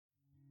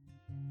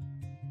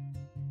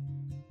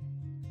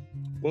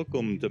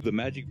Welcome to the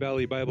Magic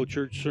Valley Bible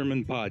Church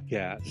Sermon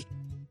Podcast.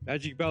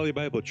 Magic Valley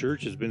Bible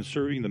Church has been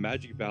serving the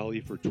Magic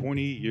Valley for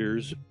 20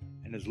 years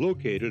and is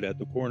located at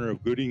the corner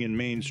of Gooding and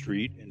Main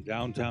Street in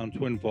downtown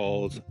Twin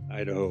Falls,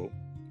 Idaho.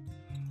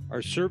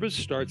 Our service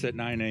starts at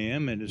 9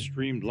 a.m. and is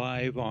streamed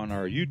live on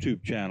our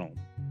YouTube channel.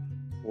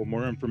 For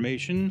more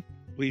information,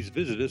 please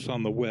visit us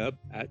on the web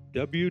at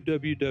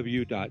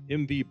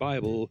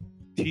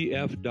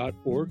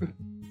www.mvbibletf.org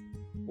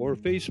or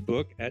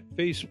Facebook at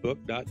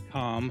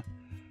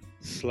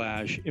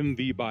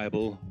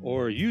facebook.com/mvbible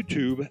or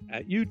YouTube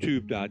at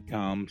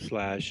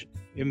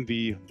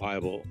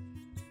youtube.com/mvbible.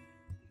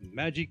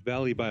 Magic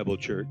Valley Bible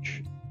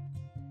Church,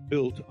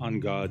 built on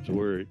God's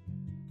Word.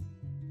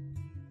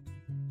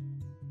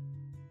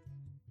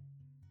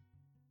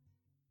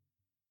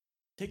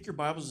 Take your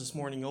Bibles this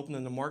morning, open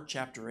them to Mark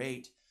chapter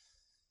 8.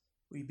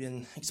 We've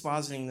been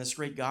expositing this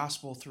great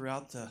gospel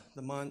throughout the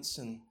months,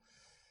 and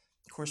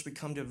of course we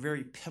come to a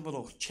very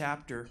pivotal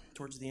chapter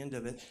towards the end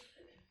of it,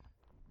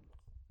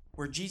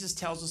 where Jesus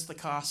tells us the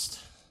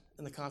cost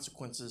and the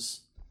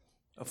consequences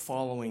of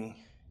following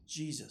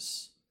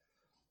Jesus.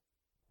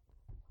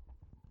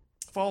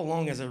 Follow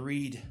along as I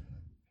read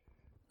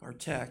our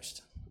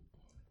text,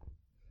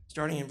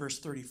 starting in verse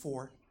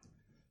 34.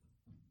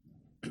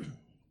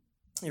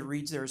 It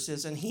reads there, it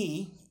says, "And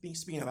he,"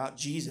 speaking about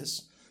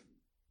Jesus,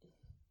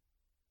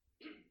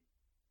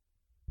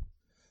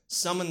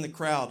 "summoned the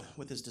crowd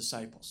with his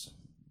disciples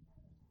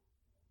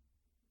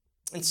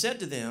and said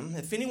to them,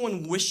 'If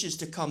anyone wishes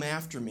to come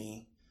after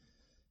me,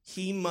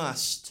 he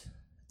must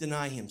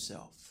deny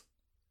himself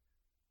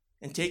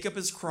and take up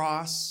his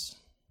cross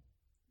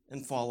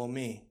and follow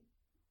me.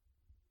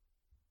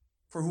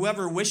 For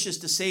whoever wishes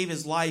to save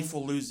his life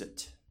will lose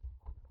it.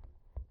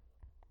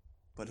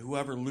 But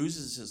whoever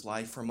loses his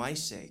life for my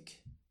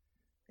sake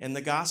and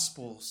the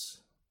gospel's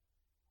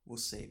will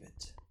save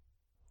it.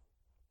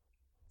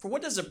 For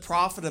what does it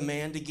profit a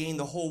man to gain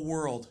the whole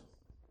world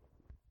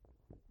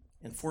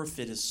and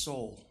forfeit his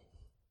soul?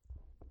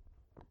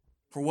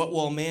 For what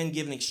will a man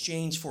give in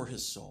exchange for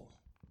his soul?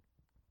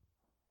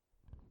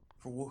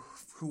 For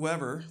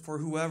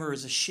whoever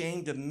is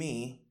ashamed of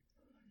me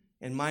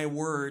and my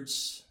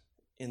words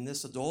in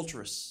this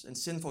adulterous and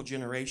sinful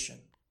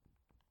generation,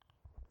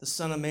 the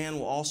Son of Man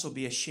will also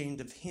be ashamed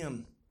of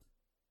him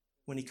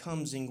when he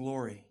comes in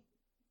glory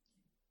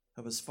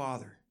of his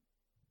Father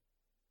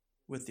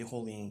with the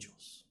holy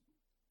angels.'"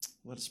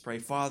 Let us pray.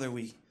 Father,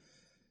 we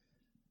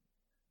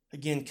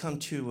again come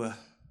to a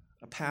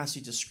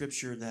passage of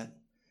Scripture that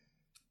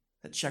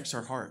checks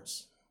our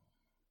hearts.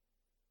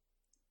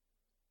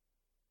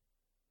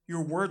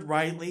 Your word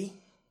rightly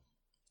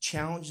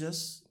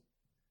challenges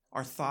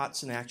our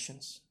thoughts and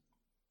actions.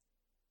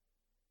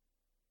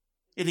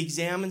 It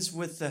examines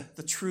with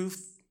the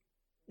truth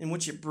in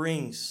which it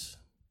brings.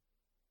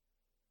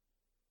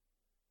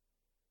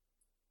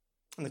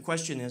 And the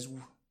question is,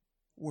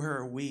 where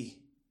are we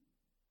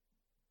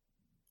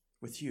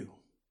with you?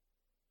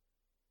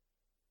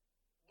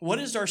 What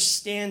is our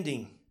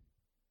standing?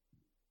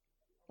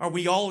 Are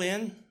we all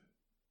in?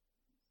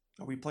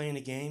 Are we playing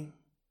a game?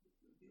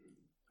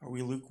 Are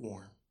we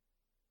lukewarm?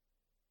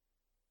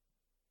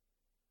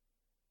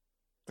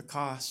 The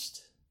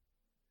cost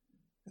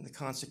and the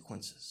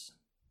consequences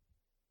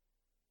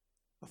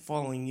of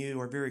following you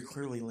are very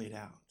clearly laid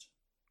out.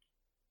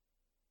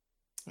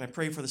 And I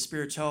pray for the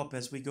Spirit's help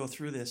as we go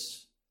through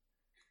this,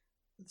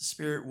 that the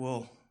Spirit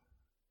will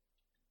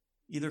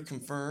either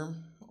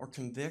confirm or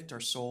convict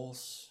our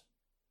souls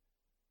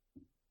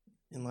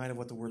in light of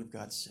what the Word of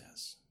God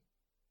says.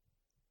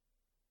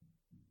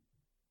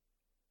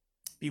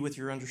 Be with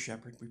your under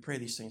shepherd. We pray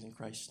these things in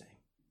Christ's name.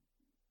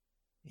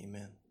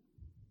 Amen.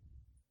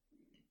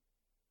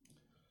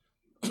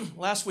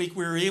 Last week,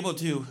 we were able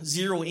to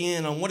zero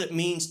in on what it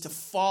means to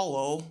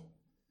follow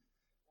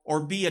or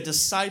be a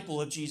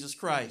disciple of Jesus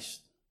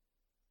Christ.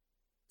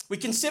 We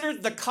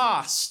considered the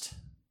cost.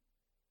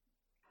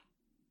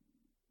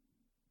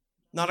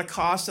 Not a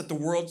cost that the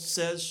world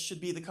says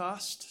should be the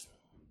cost.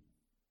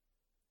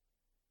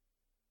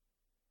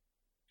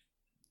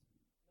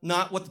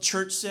 Not what the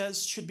church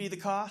says should be the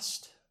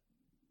cost.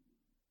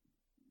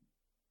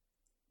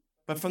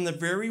 But from the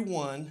very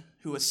one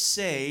who has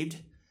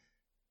saved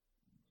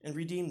and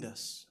redeemed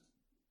us.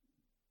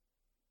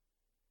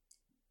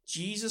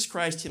 Jesus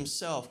Christ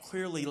himself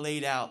clearly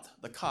laid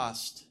out the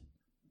cost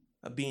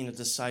of being a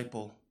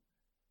disciple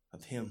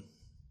of him.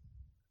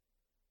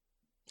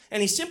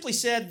 And he simply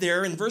said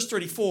there in verse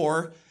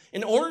 34,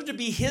 in order to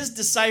be his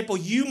disciple,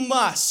 you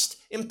must,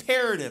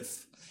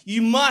 imperative,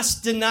 you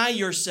must deny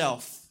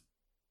yourself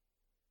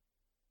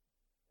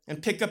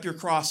and pick up your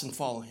cross and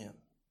follow him.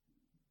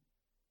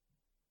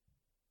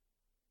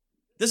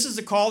 This is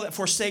a call that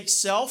forsakes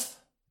self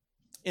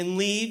and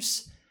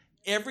leaves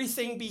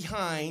everything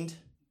behind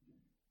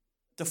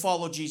to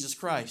follow Jesus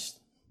Christ.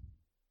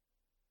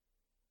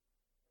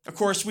 Of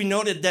course, we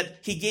noted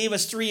that he gave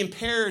us 3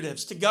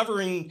 imperatives to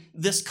govern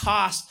this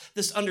cost,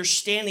 this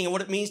understanding of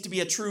what it means to be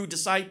a true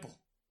disciple.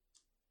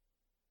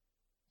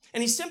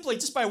 And he simply,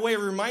 just by way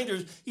of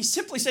reminder, he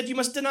simply said you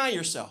must deny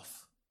yourself.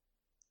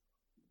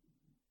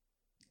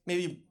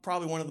 maybe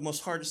probably one of the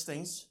most hardest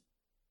things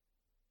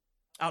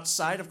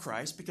outside of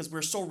Christ, because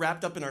we're so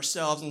wrapped up in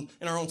ourselves and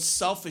in our own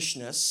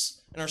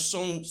selfishness and our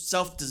own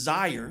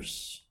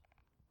self-desires.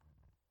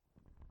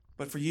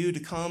 But for you to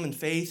come in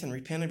faith and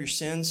repent of your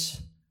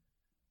sins,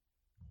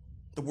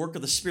 the work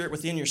of the Spirit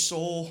within your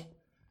soul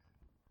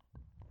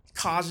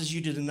causes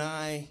you to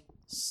deny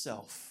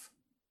self.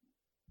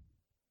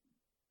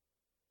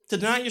 To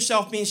deny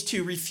yourself means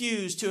to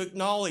refuse to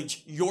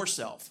acknowledge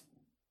yourself.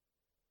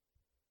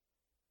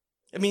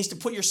 It means to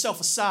put yourself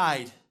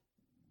aside.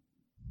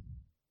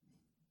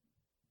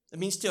 It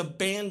means to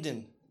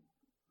abandon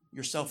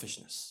your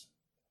selfishness.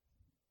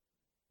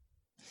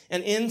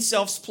 And in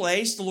self's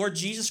place, the Lord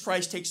Jesus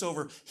Christ takes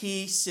over.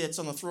 He sits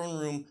on the throne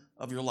room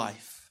of your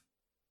life.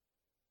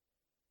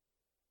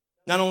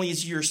 Not only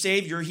is he your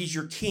Savior, he's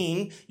your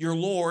King, your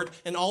Lord,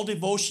 and all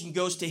devotion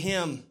goes to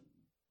him.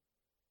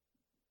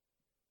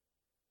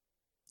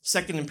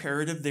 Second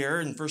imperative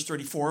there in verse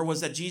 34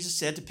 was that Jesus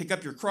said to pick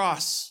up your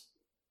cross.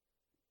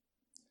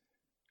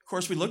 Of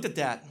course, we looked at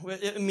that.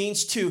 It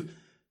means to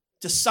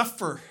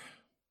suffer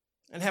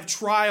and have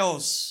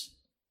trials,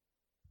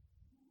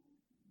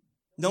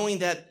 knowing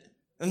that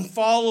in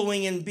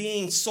following and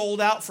being sold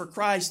out for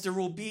Christ, there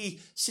will be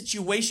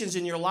situations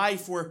in your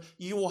life where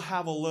you will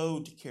have a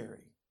load to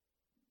carry.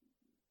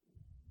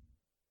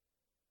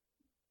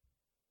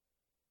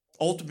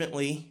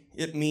 Ultimately,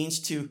 it means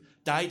to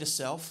die to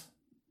self.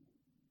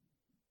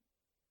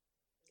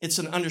 It's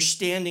an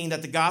understanding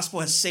that the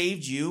gospel has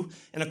saved you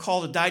and a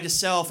call to die to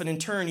self, and in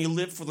turn, you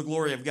live for the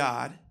glory of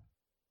God.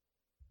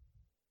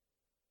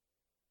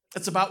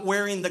 It's about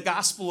wearing the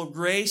gospel of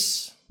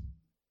grace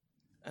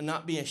and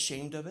not be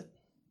ashamed of it.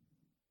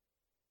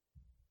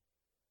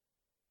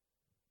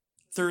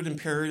 Third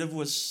imperative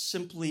was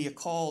simply a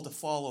call to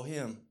follow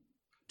him,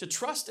 to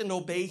trust and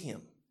obey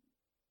him.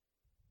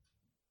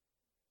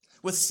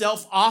 With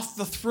self off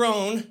the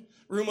throne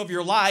room of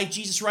your life,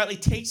 Jesus rightly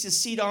takes his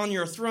seat on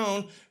your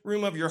throne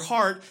room of your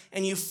heart,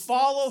 and you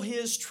follow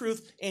his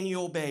truth and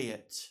you obey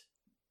it.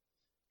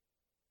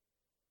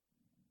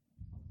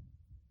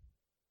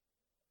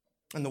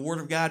 And the Word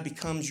of God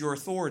becomes your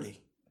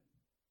authority.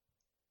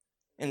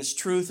 And its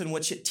truth in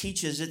which it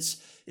teaches,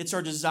 it's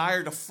our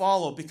desire to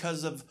follow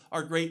because of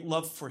our great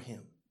love for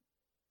him.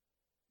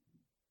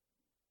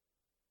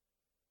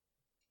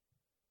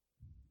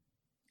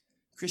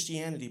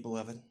 Christianity,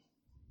 beloved,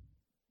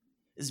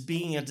 is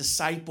being a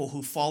disciple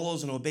who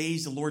follows and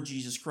obeys the Lord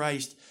Jesus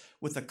Christ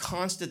with a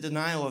constant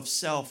denial of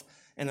self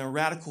and a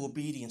radical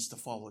obedience to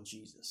follow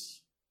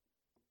Jesus.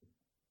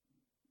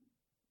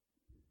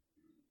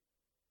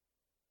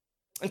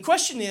 And the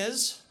question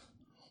is,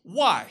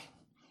 why?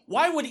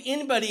 Why would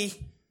anybody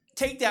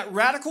take that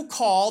radical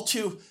call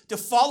to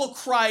follow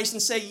Christ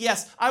and say,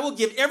 yes, I will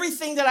give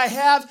everything that I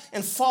have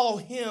and follow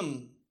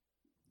him?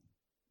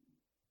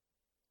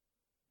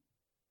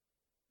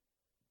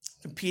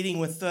 Competing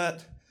with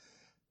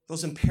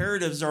those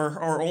imperatives are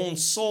our own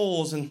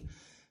souls. And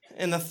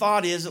the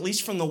thought is, at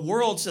least from the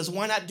world, says,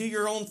 why not do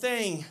your own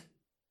thing?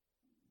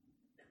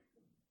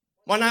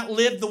 Why not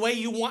live the way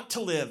you want to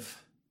live?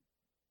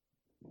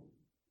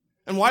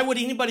 And why would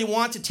anybody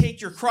want to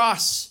take your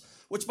cross,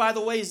 which, by the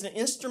way, is an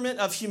instrument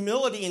of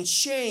humility and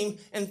shame,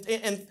 and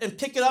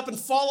pick it up and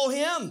follow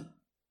him?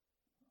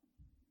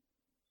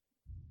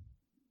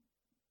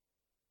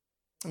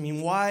 I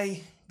mean,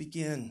 why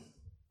begin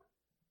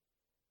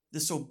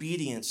this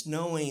obedience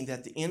knowing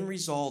that the end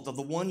result of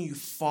the one you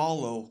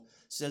follow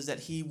says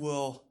that he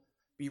will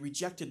be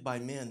rejected by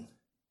men,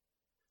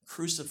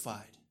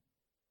 crucified,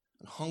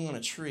 and hung on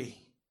a tree,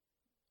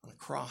 on a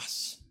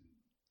cross?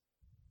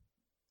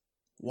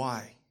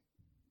 Why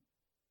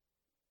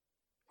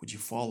would you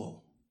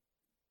follow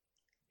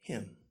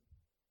him?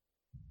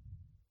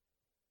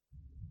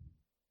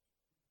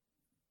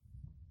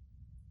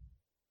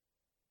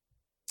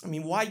 I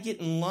mean, why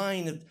get in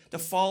line to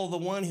follow the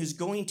one who's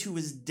going to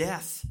his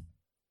death?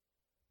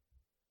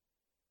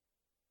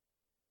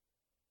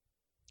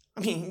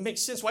 I mean, it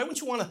makes sense. Why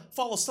wouldn't you want to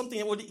follow something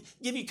that would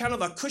give you kind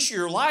of a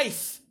cushier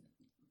life?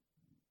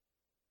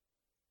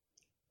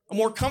 A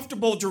more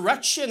comfortable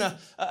direction,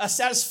 a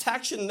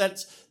satisfaction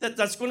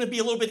that's going to be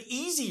a little bit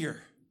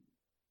easier.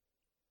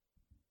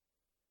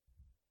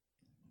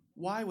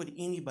 Why would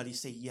anybody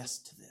say yes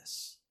to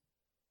this?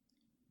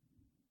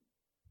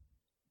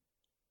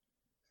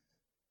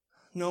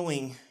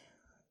 Knowing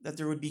that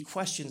there would be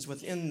questions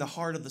within the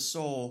heart of the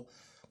soul.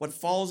 What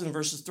follows in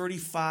verses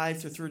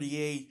 35 to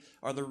 38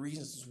 are the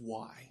reasons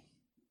why.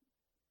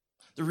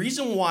 The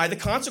reason why, the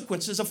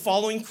consequences of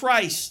following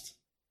Christ.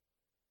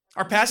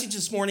 Our passage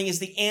this morning is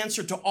the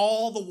answer to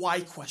all the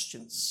why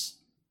questions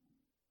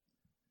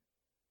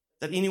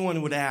that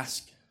anyone would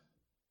ask,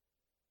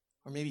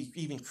 or maybe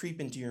even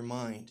creep into your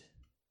mind,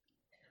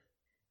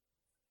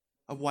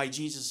 of why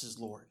Jesus is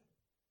Lord,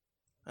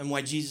 and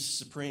why Jesus is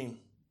supreme,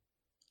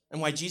 and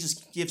why Jesus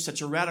gives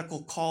such a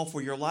radical call for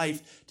your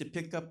life to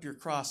pick up your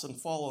cross and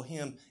follow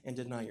him and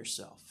deny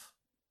yourself.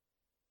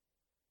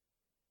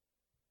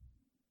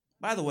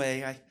 By the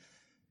way,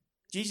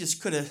 Jesus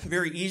could have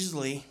very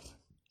easily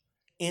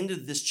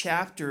ended this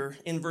chapter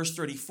in verse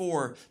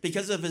 34.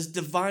 Because of his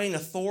divine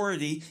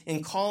authority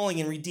in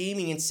calling and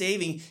redeeming and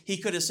saving, he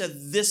could have said,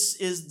 this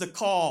is the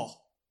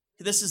call.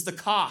 This is the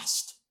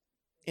cost.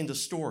 End of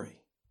story.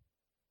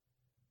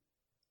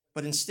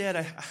 But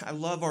instead, I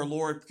love our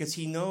Lord because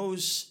he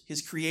knows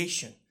his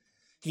creation.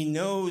 He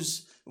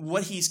knows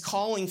what he's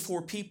calling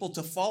for people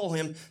to follow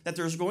him, that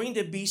there's going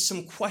to be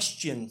some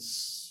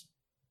questions.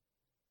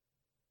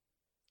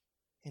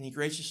 And he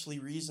graciously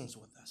reasons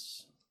with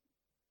us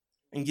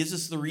and gives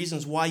us the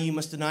reasons why you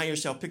must deny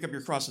yourself, pick up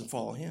your cross, and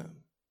follow him.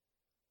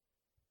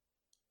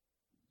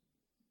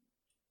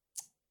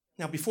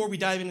 Now, before we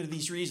dive into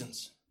these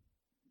reasons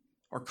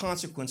or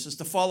consequences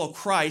to follow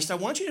Christ, I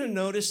want you to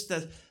notice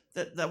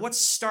that what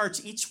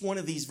starts each one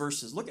of these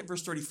verses. Look at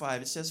verse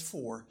 35. It says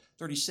 4,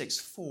 36,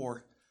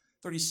 4,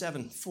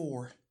 37,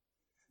 4,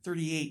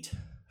 38,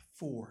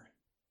 4.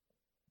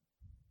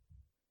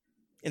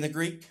 In the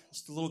Greek,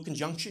 it's the little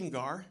conjunction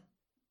gar.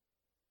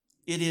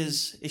 It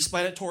is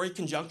explanatory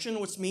conjunction,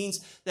 which means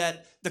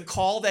that the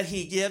call that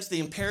he gives, the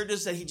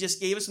imperatives that he just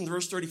gave us in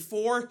verse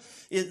 34,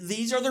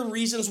 these are the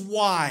reasons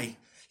why.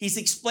 He's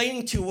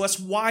explaining to us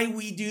why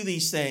we do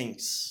these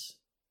things.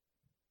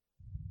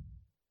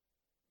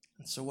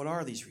 And so what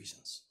are these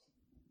reasons?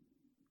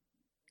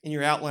 In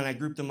your outline, I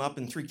grouped them up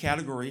in 3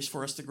 categories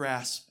for us to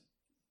grasp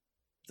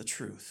the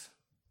truth.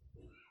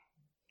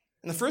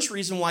 And the first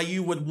reason why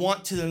you would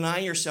want to deny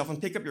yourself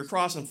and pick up your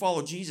cross and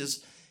follow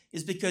Jesus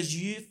is because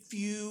if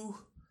you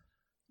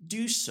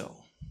do so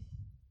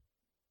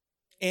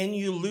and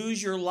you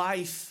lose your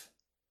life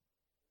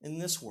in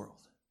this world,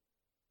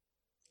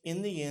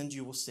 in the end,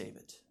 you will save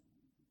it.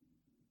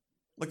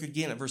 Look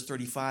again at verse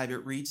 35.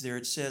 It reads there,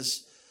 it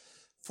says,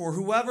 for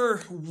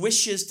whoever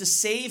wishes to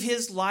save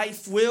his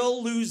life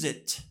will lose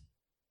it.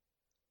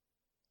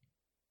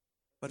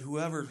 But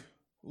whoever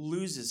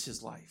loses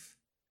his life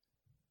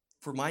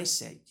for my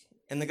sake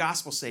and the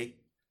gospel's sake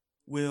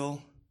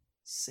will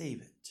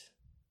save it.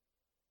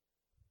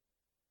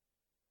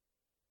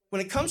 When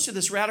it comes to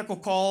this radical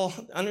call,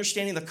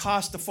 understanding the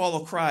cost to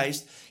follow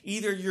Christ,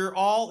 either you're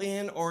all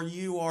in or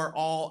you are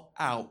all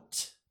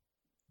out.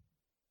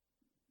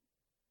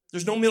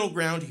 There's no middle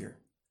ground here.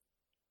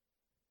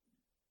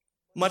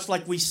 Much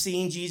like we've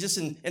seen Jesus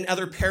in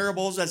other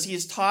parables as he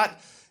is taught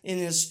in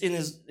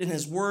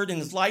his word, in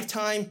his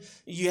lifetime,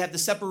 you have the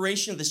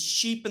separation of the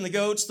sheep and the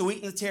goats, the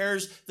wheat and the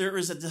tares. There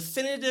is a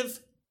definitive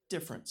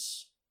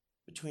difference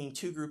between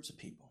 2 groups of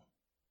people.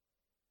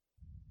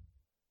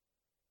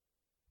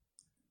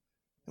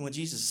 And what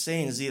Jesus is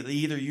saying is that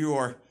either you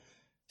are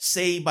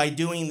saved by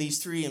doing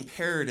these 3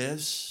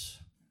 imperatives,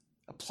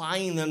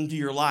 applying them to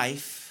your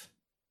life,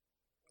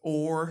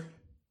 or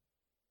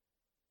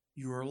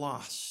you are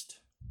lost.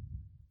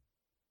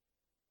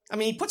 I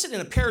mean, he puts it in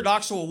a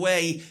paradoxical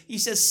way. He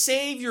says,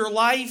 save your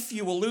life,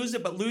 you will lose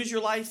it, but lose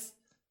your life,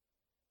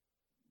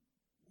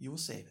 you will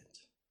save it.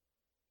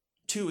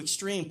 2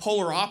 extreme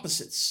polar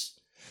opposites.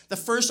 The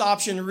first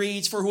option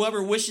reads, for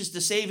whoever wishes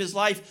to save his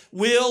life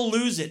will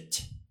lose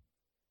it.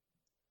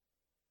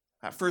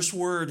 That first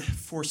word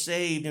for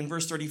saved in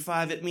verse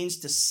 35, it means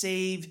to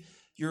save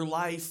your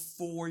life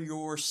for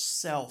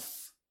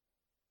yourself.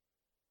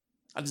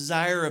 A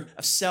desire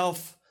of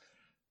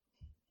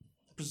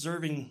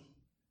self-preserving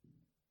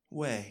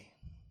way.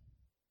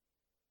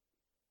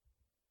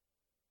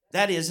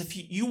 That is,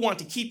 if you want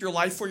to keep your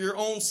life for your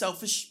own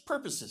selfish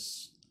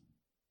purposes.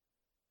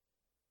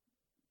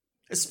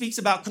 It speaks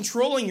about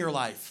controlling your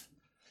life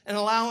and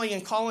allowing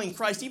and calling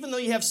Christ. Even though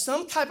you have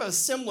some type of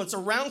semblance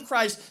around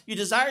Christ, you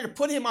desire to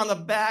put him on the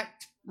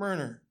back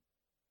burner.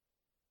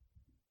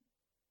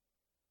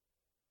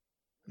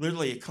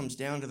 Literally, it comes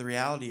down to the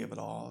reality of it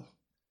all,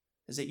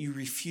 is that you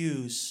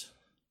refuse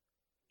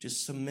to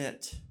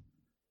submit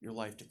your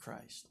life to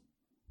Christ.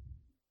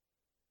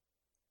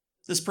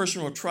 This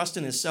person will trust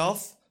in his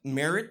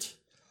self-merit,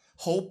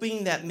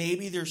 hoping that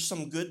maybe there's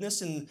some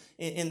goodness in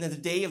the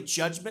day of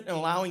judgment and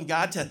allowing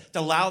God to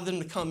allow them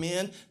to come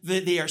in.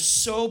 They are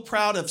so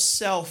proud of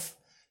self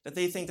that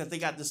they think that they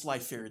got this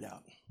life figured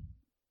out.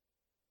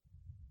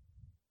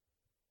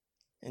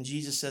 And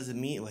Jesus says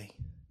immediately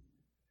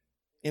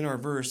in our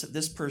verse that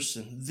this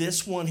person,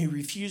 this one who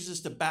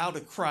refuses to bow to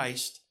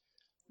Christ,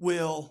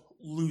 will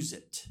lose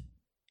it.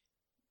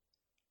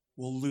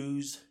 Will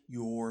lose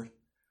your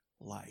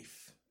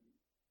life.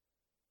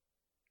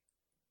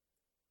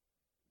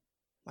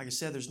 Like I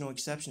said, there's no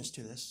exceptions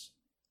to this.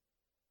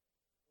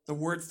 The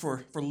word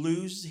for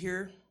lose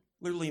here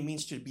literally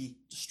means to be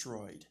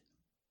destroyed.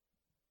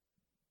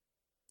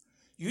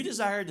 You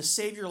desire to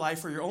save your life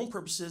for your own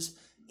purposes.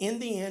 In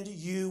the end,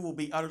 you will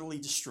be utterly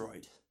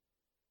destroyed.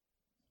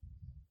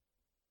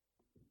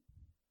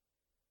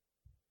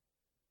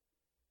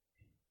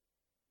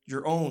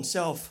 Your own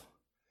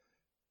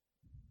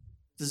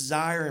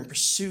self-desire and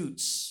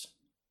pursuits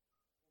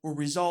will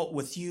result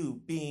with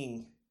you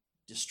being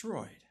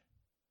destroyed.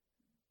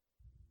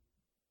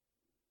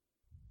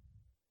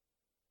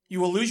 You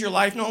will lose your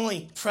life not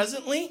only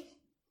presently,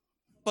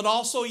 but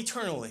also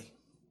eternally.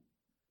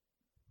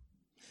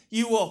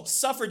 You will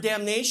suffer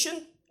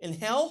damnation in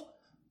hell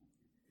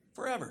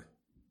forever.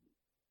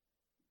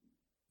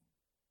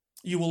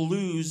 You will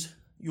lose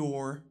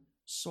your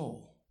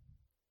soul.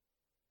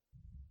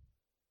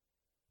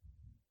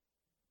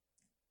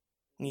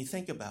 When you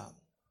think about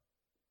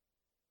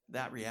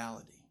that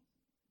reality,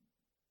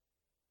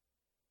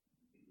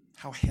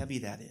 how heavy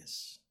that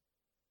is.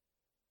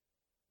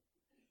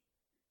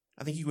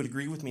 I think you would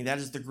agree with me, that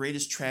is the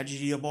greatest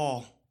tragedy of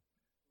all,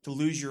 to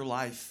lose your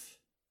life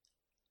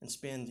and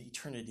spend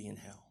eternity in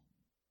hell.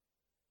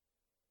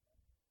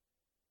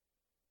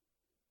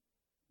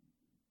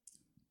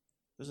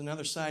 There's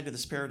another side to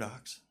this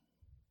paradox.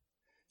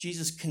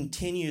 Jesus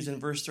continues in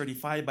verse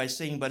 35 by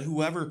saying, "But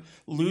whoever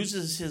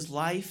loses his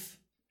life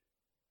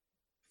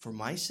for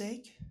my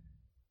sake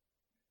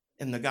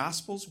and the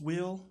gospel's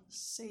will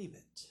save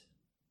it."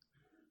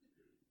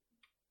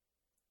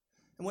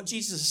 And what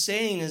Jesus is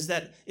saying is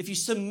that if you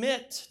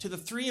submit to the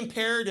three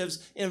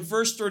imperatives in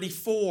verse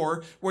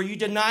 34, where you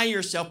deny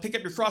yourself, pick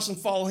up your cross and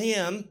follow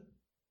him,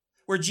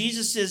 where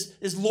Jesus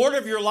is Lord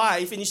of your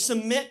life, and you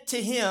submit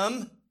to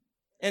him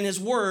and his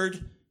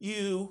word,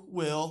 you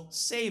will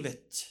save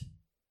it.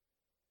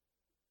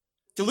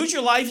 To lose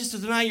your life is to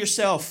deny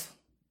yourself.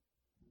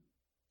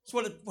 That's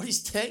what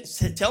he's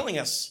telling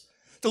us.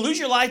 To lose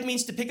your life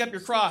means to pick up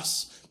your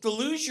cross. To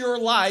lose your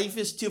life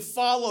is to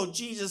follow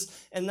Jesus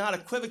and not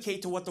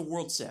equivocate to what the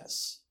world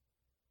says.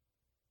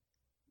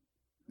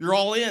 You're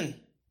all in.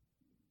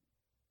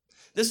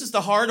 This is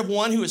the heart of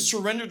one who is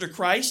surrendered to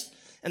Christ,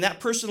 and that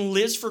person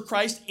lives for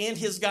Christ and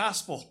his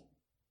gospel.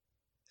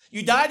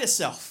 You die to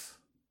self,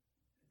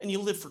 and you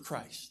live for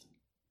Christ.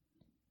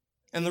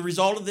 And the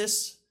result of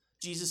this,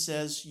 Jesus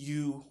says,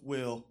 you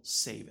will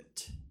save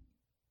it.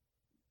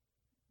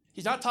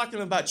 He's not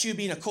talking about you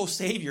being a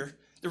co-savior.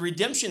 The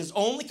redemption is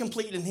only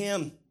complete in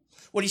him.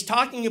 What he's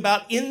talking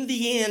about in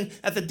the end,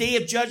 at the day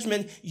of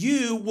judgment,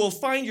 you will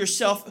find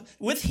yourself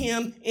with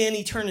him in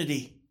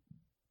eternity.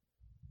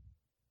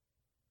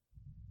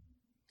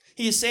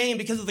 He is saying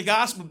because of the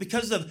gospel,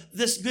 because of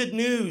this good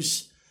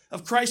news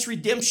of Christ's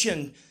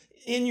redemption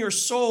in your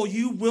soul,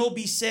 you will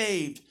be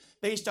saved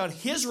based on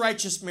his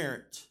righteous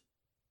merit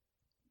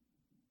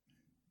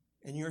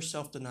and your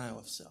self-denial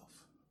of self.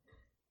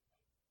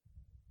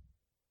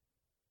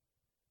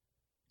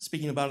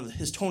 Speaking about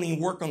his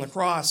atoning work on the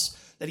cross,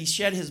 that he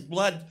shed his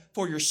blood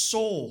for your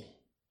soul.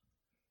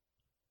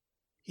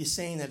 He's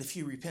saying that if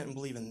you repent and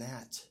believe in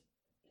that,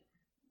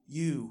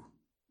 you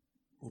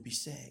will be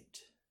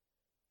saved.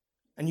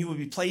 And you will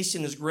be placed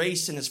in his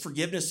grace and his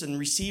forgiveness and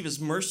receive his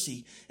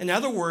mercy. In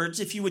other words,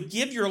 if you would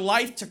give your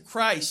life to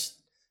Christ,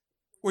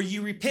 where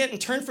you repent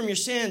and turn from your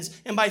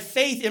sins, and by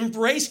faith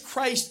embrace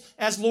Christ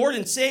as Lord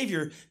and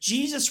Savior,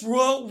 Jesus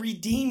will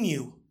redeem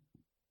you.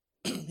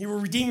 He will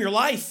redeem your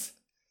life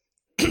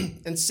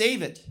and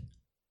save it.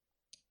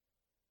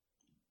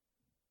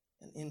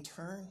 And in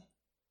turn,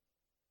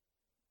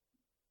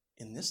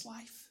 in this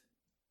life,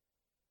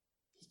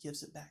 he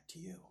gives it back to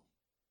you.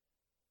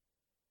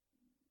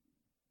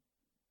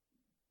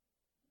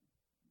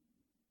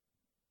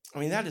 I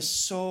mean, that is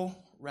so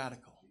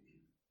radical.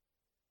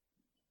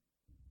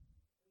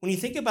 When you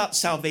think about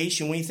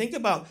salvation, when you think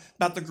about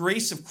the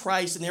grace of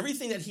Christ and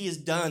everything that he has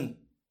done,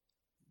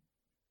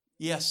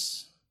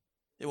 yes,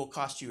 it will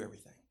cost you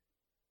everything.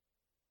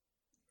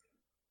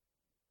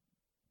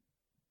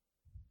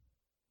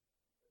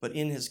 But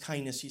in his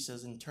kindness, he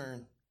says, in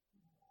turn,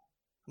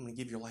 I'm going to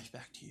give your life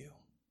back to you.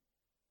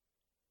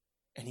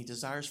 And he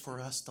desires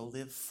for us to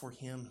live for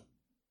him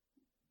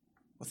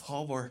with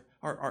all of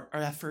our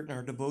effort and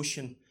our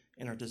devotion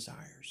and our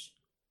desires.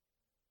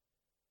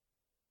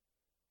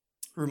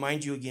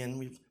 Remind you again,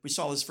 we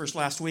saw this verse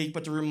last week,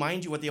 but to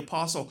remind you what the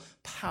apostle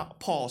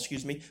Paul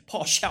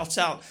shouts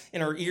out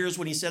in our ears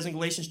when he says in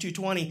Galatians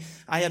 2:20,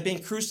 I have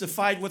been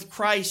crucified with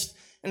Christ,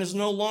 and it is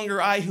no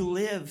longer I who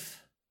live.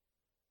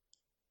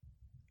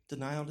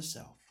 Denial to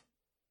self.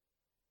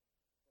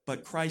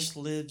 But Christ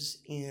lives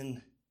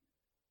in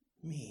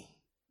me.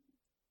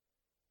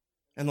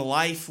 And the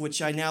life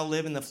which I now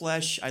live in the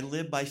flesh, I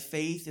live by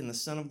faith in the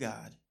Son of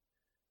God,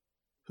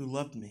 who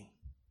loved me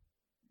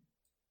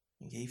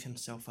and gave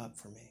himself up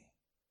for me.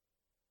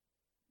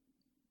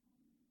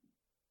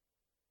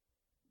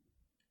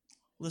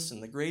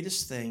 Listen, the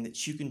greatest thing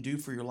that you can do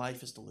for your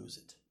life is to lose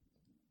it.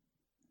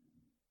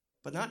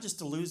 But not just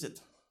to lose it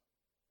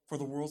for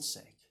the world's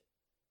sake,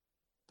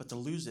 but to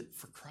lose it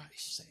for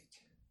Christ's sake.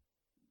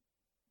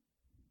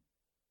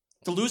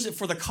 To lose it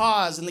for the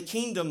cause and the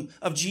kingdom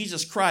of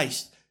Jesus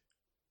Christ.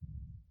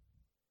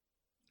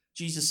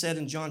 Jesus said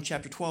in John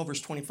chapter 12,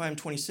 verse 25 and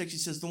 26, he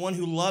says, the one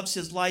who loves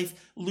his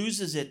life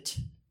loses it.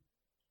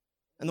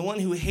 And the one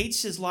who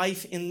hates his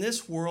life in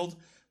this world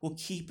will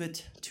keep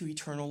it to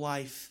eternal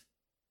life.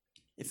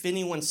 If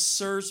anyone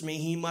serves me,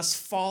 he must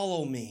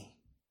follow me.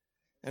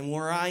 And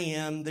where I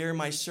am, there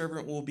my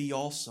servant will be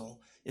also.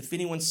 If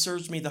anyone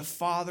serves me, the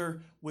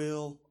Father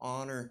will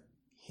honor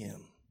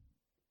him.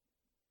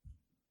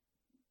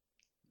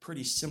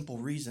 Pretty simple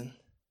reason.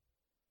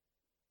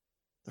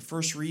 The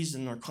first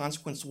reason or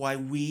consequence why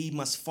we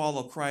must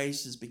follow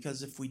Christ is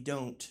because if we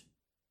don't,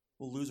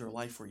 we'll lose our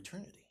life for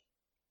eternity.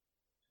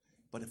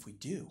 But if we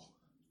do,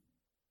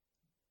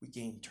 we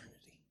gain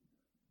eternity.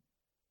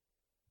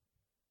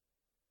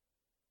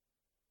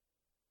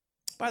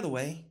 By the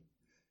way,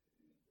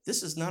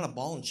 this is not a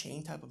ball and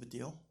chain type of a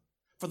deal.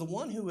 For the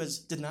one who has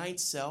denied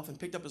self and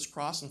picked up his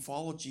cross and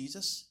followed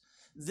Jesus,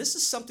 this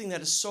is something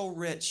that is so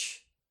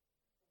rich.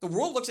 The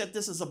world looks at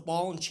this as a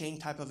ball and chain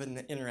type of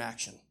an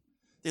interaction.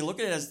 They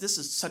look at it as this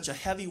is such a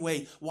heavy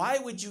weight. Why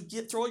would you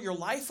throw your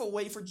life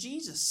away for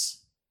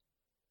Jesus?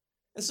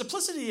 And the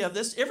simplicity of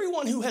this,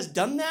 everyone who has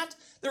done that,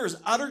 there is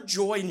utter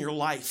joy in your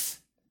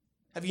life.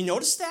 Have you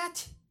noticed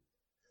that?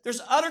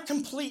 There's utter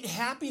complete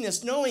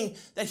happiness knowing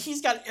that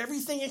he's got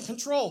everything in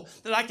control,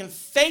 that I can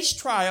face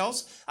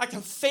trials, I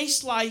can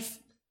face life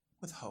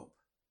with hope.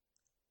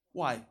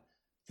 Why?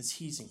 Because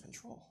he's in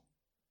control.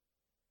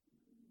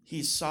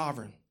 He's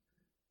sovereign.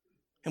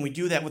 And we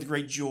do that with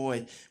great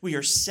joy. We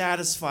are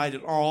satisfied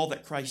in all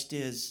that Christ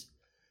is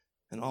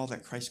and all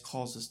that Christ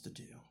calls us to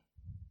do.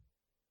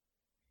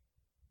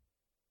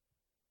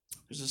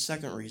 There's a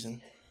second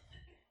reason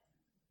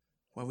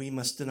why we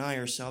must deny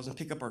ourselves and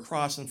pick up our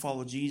cross and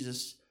follow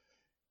Jesus.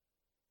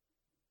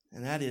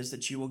 And that is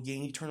that you will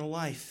gain eternal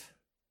life.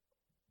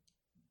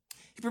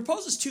 He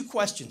proposes two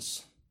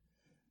questions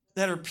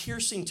that are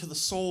piercing to the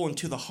soul and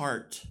to the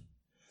heart.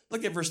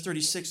 Look at verse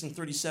 36 and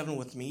 37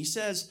 with me. He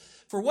says,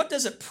 "For what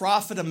does it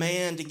profit a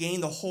man to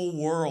gain the whole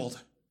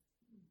world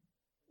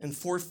and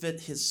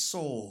forfeit his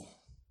soul?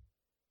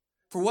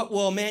 For what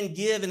will a man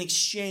give in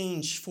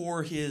exchange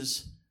for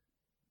his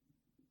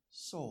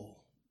soul?"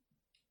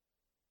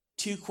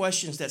 Two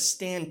questions that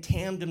stand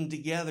tandem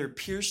together,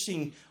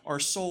 piercing our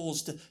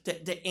souls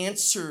to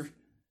answer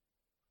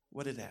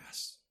what it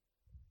asks.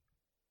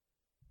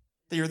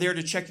 They are there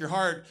to check your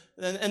heart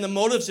and the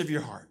motives of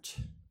your heart.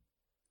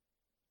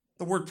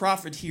 The word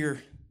profit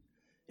here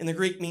in the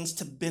Greek means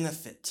to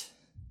benefit.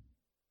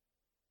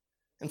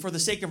 And for the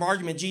sake of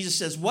argument, Jesus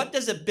says, what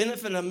does it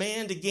benefit a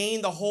man to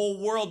gain the whole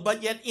world,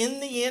 but yet in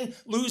the end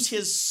lose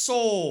his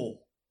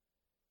soul?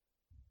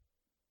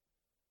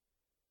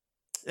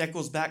 That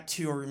goes back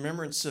to a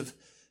remembrance of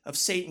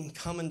Satan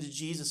coming to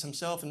Jesus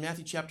himself in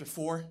Matthew chapter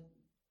 4.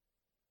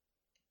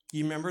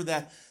 You remember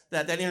that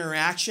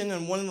interaction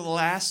and one of the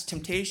last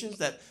temptations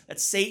that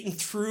Satan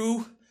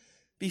threw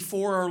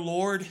before our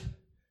Lord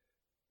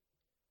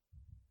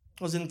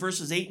was in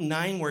verses 8 and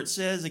 9, where it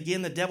says,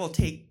 again, the devil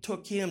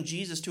took him,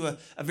 Jesus, to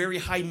a very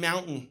high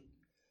mountain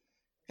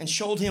and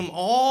showed him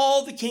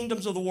all the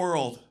kingdoms of the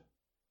world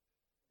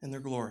and their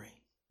glory.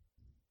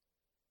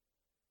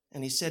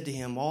 And he said to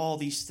him, all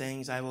these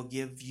things I will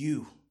give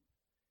you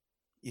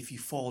if you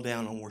fall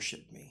down and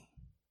worship me.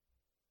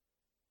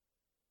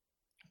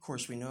 Of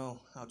course, we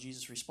know how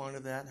Jesus responded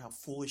to that, how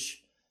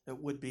foolish it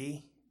would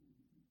be.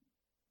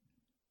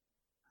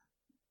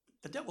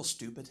 The devil's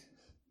stupid.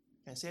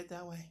 Can I say it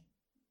that way?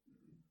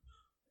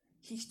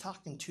 He's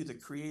talking to the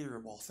creator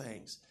of all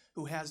things,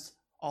 who has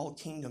all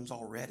kingdoms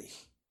already,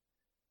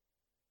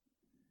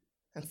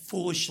 and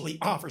foolishly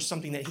offers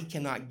something that he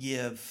cannot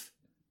give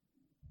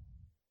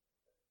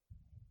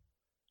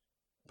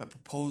by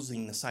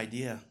proposing this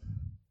idea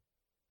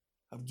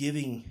of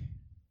giving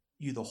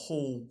you the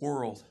whole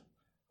world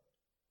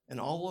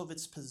and all of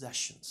its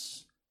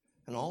possessions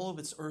and all of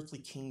its earthly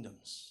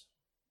kingdoms.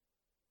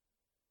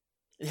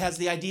 It has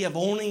the idea of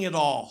owning it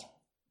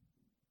all.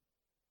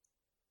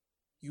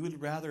 You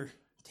would rather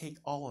take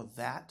all of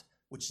that,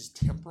 which is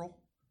temporal,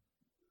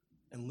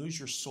 and lose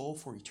your soul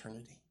for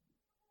eternity?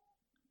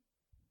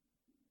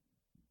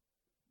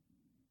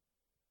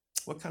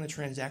 What kind of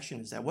transaction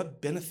is that?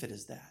 What benefit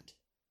is that?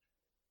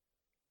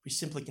 We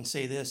simply can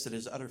say this, that it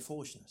is utter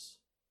foolishness.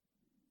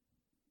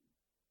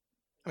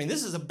 I mean,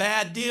 this is a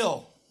bad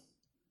deal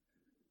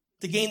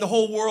to gain the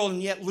whole world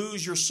and yet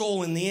lose your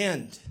soul in the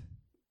end.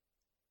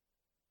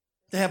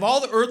 To have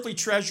all the earthly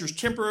treasures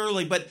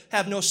temporarily, but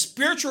have no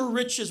spiritual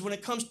riches when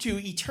it comes to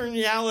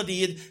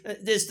eternality.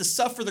 It is to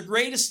suffer the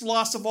greatest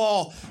loss of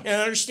all,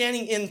 and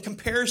understanding in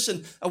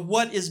comparison of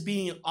what is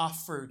being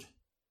offered.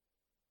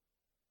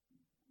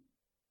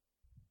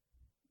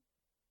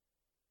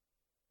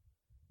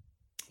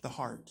 The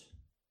heart.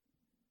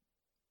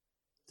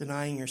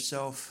 Denying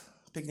yourself,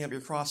 picking up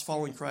your cross,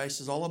 following Christ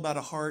is all about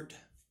a heart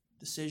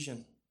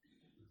decision.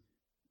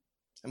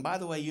 And by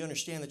the way, you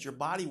understand that your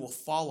body will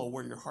follow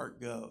where your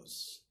heart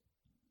goes.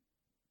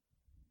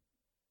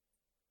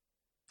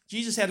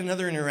 Jesus had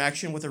another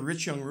interaction with a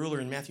rich young ruler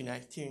in Matthew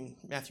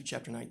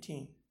chapter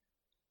 19.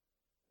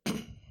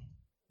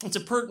 It's a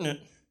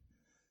pertinent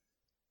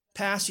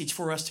passage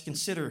for us to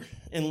consider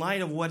in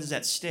light of what is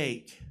at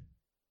stake.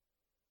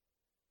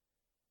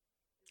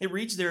 It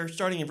reads there,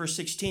 starting in verse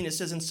 16, it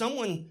says, "And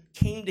someone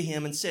came to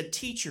him and said,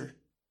 'Teacher,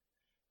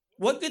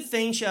 what good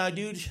thing shall I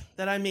do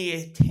that I may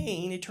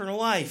attain eternal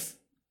life?'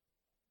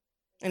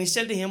 And he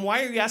said to him,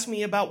 'Why are you asking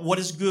me about what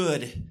is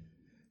good?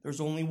 There's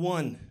only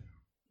one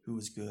who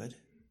is good.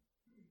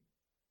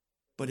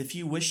 But if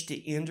you wish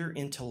to enter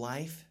into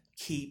life,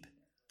 keep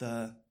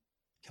the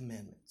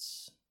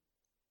commandments.'"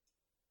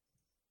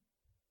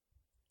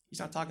 He's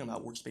not talking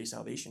about works-based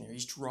salvation here.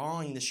 He's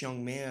drawing this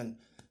young man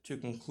to a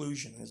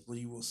conclusion, as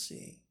you will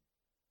see.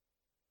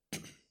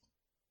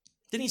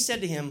 Then he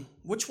said to him,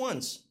 which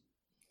ones?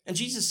 And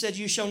Jesus said,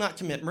 you shall not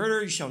commit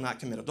murder, you shall not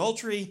commit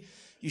adultery,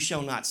 you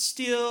shall not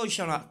steal, you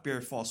shall not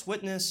bear false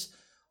witness,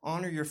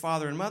 honor your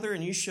father and mother,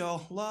 and you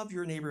shall love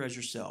your neighbor as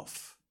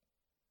yourself.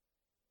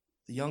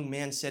 The young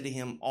man said to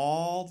him,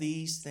 all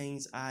these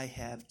things I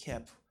have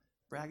kept.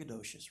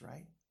 Braggadocious,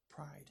 right?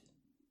 Pride.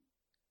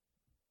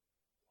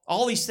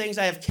 All these things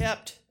I have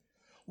kept.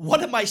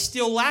 What am I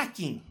still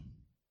lacking?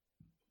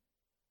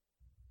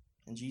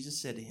 And Jesus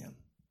said to him,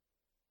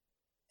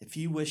 if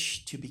you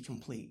wish to be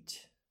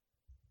complete,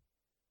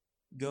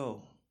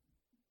 go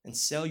and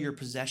sell your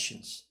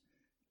possessions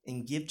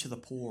and give to the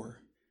poor,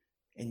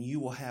 and you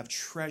will have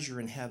treasure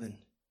in heaven.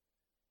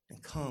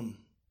 And come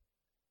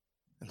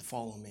and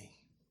follow me.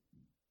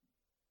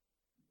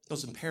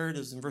 Those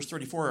imperatives in verse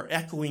 34 are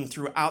echoing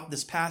throughout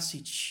this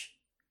passage.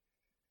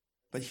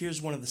 But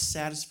here's one of the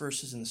saddest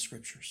verses in the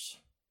scriptures.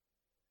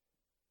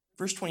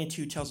 Verse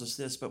 22 tells us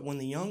this, but when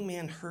the young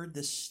man heard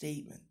this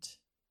statement,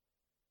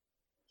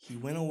 he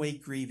went away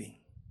grieving,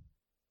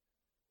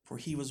 for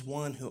he was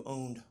one who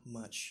owned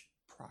much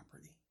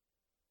property.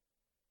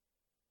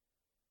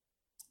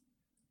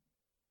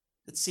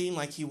 It seemed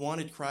like he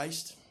wanted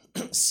Christ.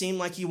 It seemed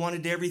like he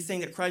wanted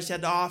everything that Christ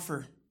had to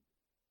offer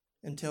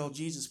until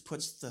Jesus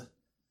puts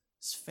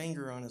his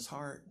finger on his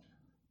heart.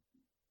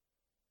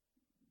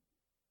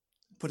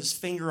 Put his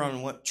finger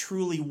on what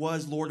truly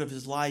was Lord of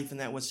his life, and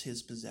that was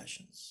his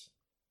possessions.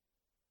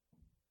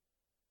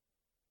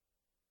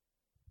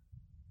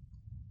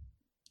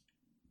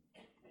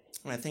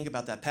 When I think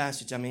about that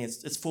passage, I mean,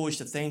 it's foolish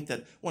to think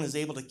that one is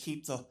able to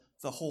keep the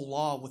whole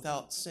law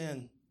without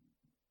sin.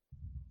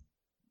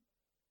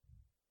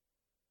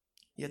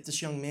 Yet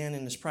this young man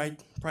in his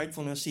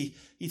pridefulness,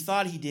 he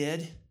thought he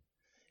did.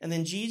 And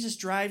then Jesus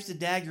drives the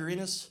dagger in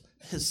his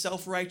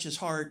self-righteous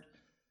heart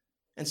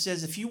and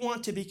says, if you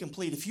want to be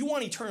complete, if you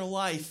want eternal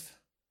life,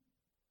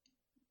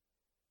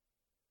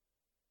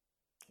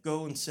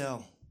 go and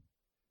sell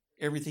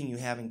everything you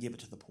have and give it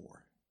to the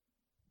poor.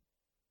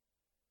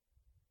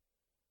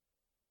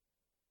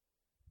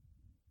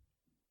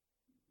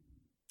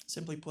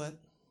 Simply put,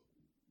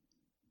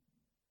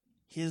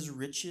 his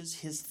riches,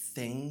 his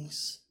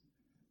things,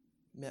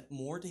 meant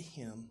more to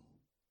him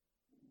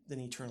than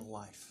eternal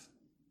life.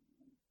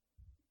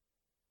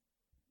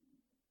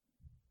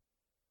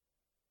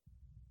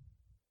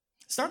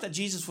 It's not that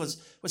Jesus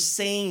was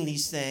saying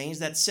these things,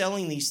 that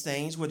selling these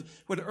things would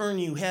earn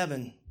you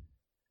heaven.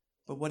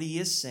 But what he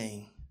is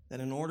saying, that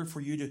in order for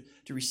you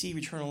to receive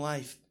eternal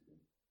life,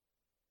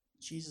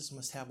 Jesus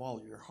must have all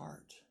of your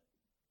heart.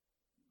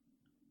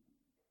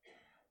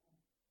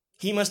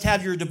 He must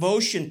have your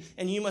devotion,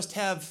 and you must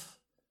have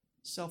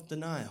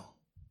self-denial.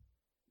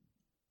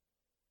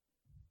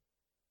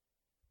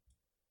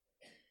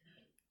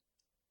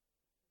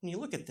 When you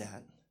look at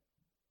that,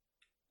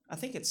 I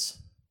think it's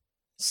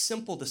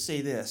simple to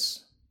say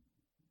this.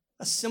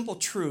 A simple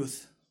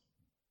truth.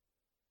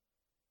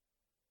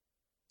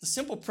 The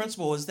simple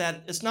principle is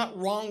that it's not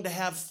wrong to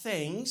have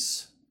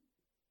things,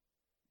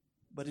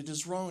 but it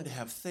is wrong to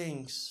have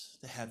things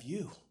to have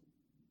you.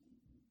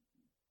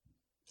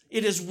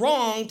 It is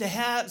wrong to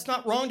have, it's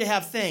not wrong to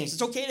have things.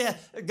 It's okay to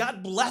have,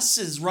 God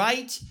blesses,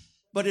 right?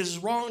 But it is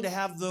wrong to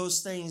have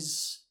those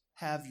things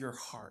have your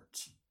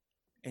heart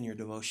and your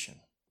devotion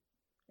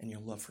and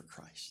your love for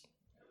Christ.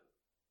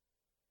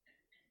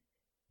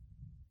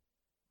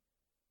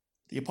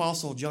 The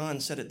Apostle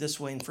John said it this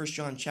way in 1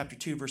 John chapter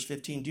 2, verse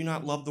 15, do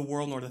not love the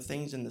world nor the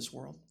things in this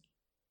world.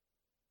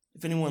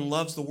 If anyone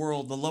loves the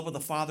world, the love of the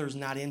Father is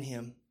not in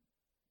him.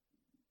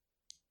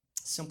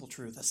 Simple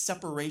truth, a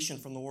separation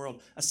from the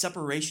world, a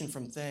separation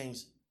from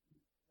things,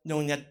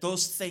 knowing that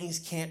those things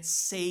can't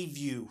save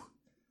you,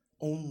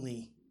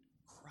 only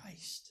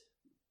Christ.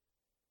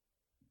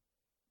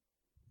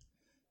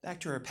 Back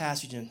to our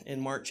passage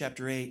in Mark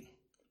chapter 8.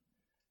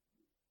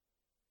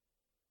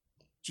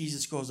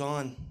 Jesus goes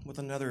on with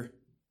another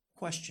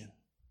question.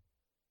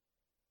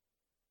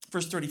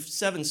 Verse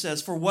 37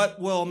 says, for what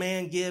will a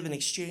man give in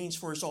exchange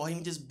for his soul?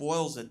 He just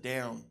boils it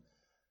down.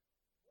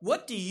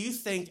 What do you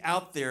think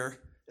out there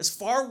is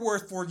far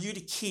worth for you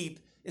to keep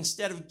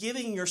instead of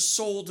giving your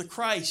soul to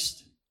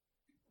Christ?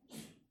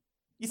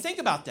 You think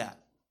about that.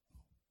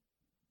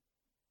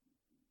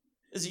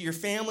 Is it your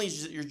family?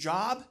 Is it your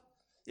job?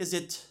 Is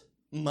it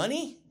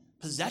money?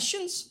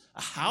 Possessions?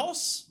 A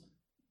house?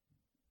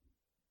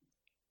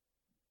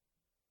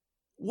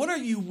 What are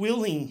you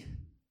willing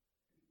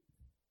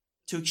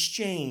to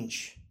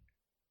exchange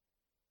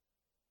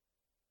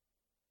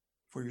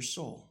for your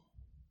soul?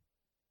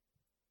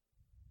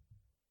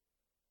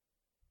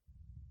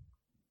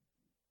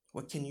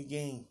 What can you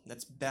gain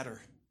that's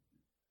better,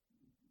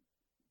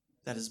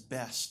 that is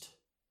best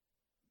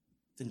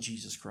than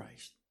Jesus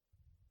Christ?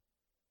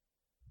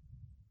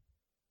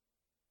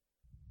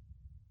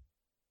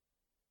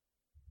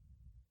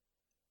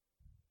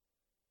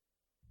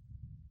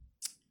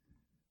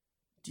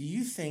 Do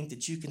you think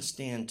that you can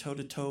stand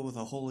toe-to-toe with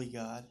a holy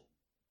God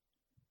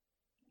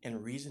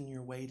and reason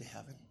your way to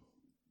heaven?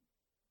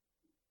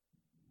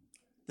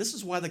 This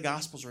is why the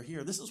Gospels are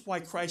here. This is why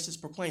Christ is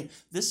proclaimed.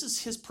 This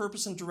is his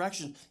purpose and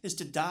direction, is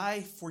to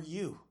die for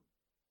you,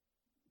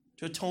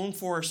 to atone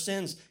for our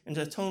sins and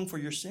to atone for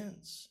your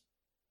sins.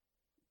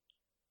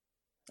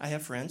 I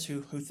have friends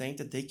who think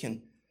that they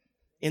can,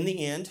 in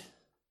the end,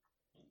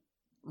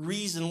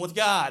 reason with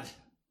God.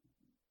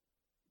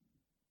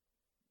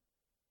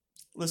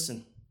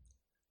 Listen,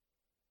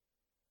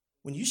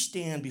 when you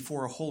stand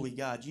before a holy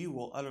God, you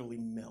will utterly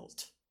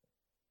melt.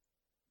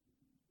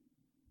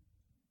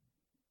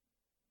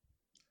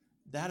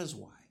 That is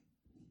why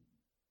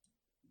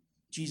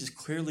Jesus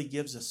clearly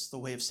gives us the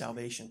way of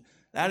salvation.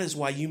 That is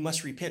why you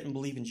must repent and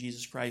believe in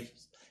Jesus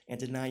Christ and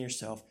deny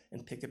yourself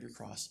and pick up your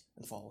cross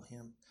and follow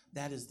him.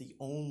 That is the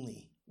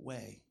only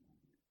way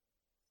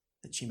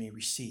that you may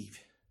receive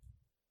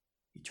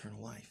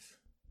eternal life.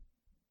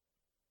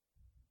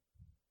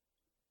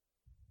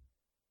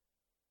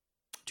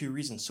 2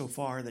 reasons so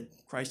far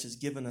that Christ has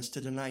given us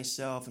to deny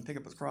self and pick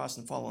up the cross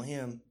and follow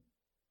him.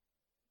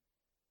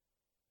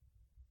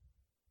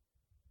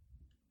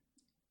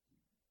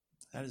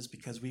 That is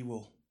because we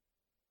will,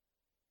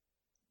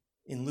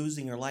 in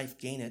losing our life,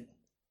 gain it.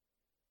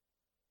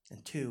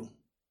 And 2,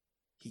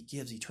 he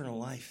gives eternal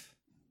life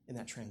in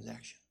that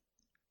transaction.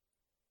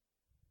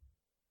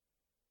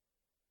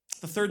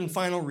 The third and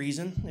final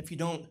reason, if you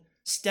don't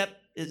step,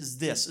 is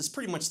this. It's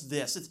pretty much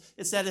this.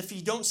 It's that if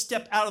you don't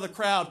step out of the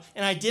crowd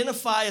and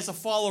identify as a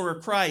follower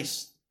of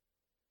Christ,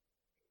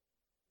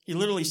 he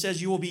literally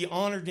says you will be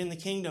honored in the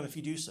kingdom if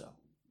you do so.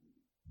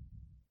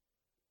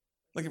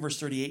 Look at verse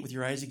 38 with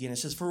your eyes again. It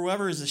says, "For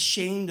whoever is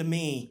ashamed of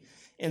me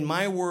and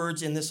my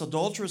words in this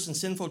adulterous and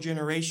sinful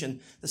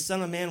generation, the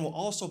Son of Man will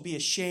also be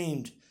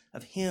ashamed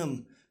of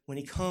him when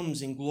he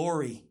comes in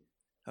glory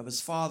of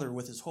his Father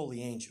with his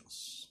holy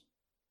angels."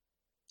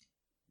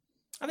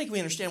 I think we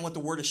understand what the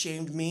word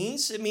ashamed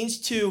means. It means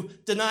to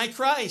deny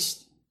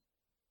Christ.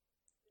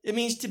 It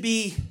means to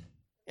be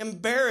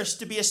embarrassed,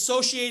 to be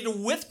associated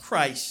with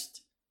Christ.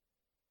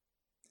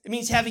 It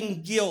means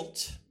having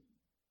guilt.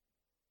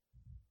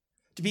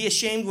 To be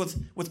ashamed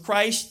with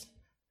Christ.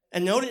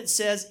 And note it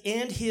says,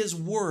 and his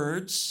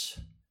words,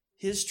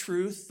 his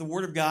truth, the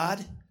word of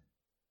God,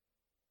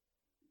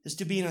 is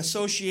to be in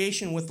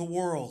association with the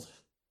world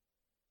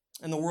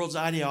and the world's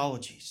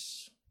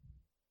ideologies.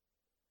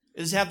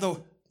 It is to have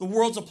the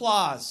world's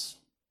applause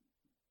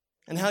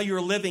and how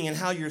you're living and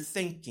how you're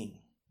thinking.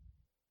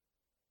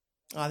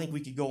 I think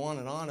we could go on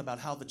and on about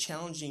how the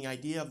challenging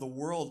idea of the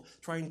world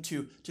trying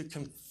to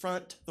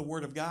confront the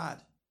Word of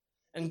God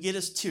and get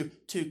us to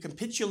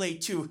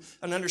capitulate to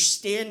an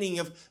understanding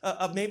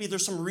of maybe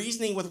there's some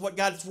reasoning with what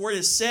God's Word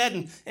has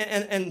said,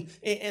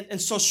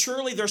 and so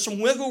surely there's some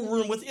wiggle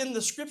room within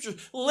the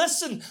Scriptures.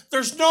 Listen,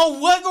 there's no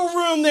wiggle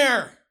room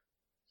there.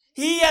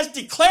 He has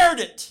declared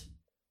it.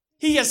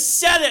 He has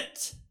said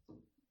it.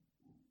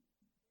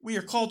 We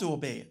are called to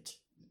obey it.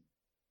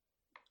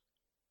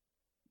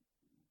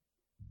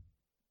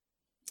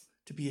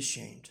 To be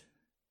ashamed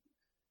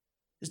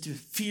is to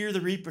fear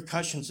the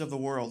repercussions of the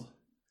world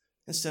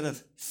instead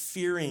of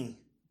fearing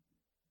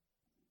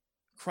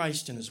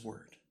Christ and his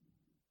word.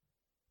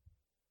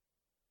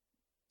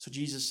 So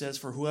Jesus says,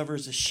 "For whoever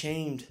is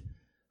ashamed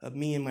of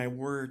me and my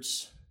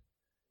words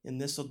in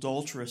this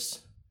adulterous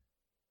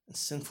and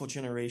sinful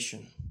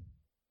generation,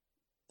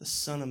 the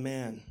Son of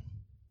Man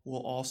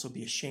will also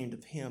be ashamed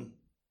of him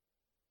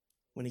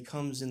when he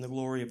comes in the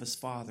glory of his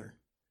Father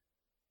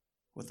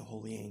with the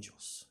holy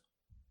angels."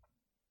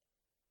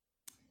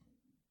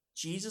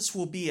 Jesus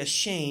will be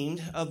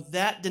ashamed of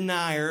that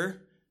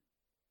denier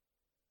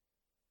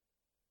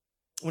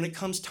when it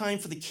comes time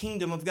for the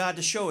kingdom of God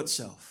to show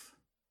itself.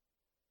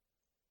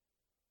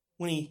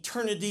 When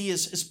eternity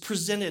is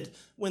presented,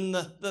 when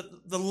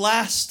the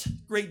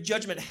last great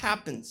judgment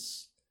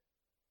happens.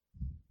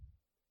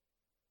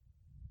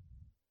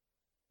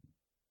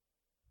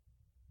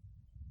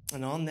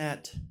 And on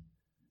that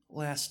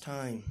last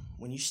time,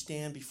 when you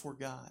stand before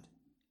God,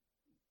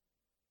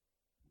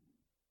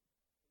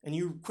 and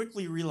you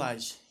quickly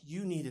realize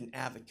you need an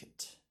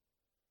advocate.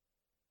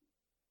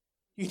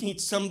 You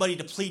need somebody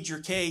to plead your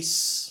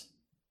case.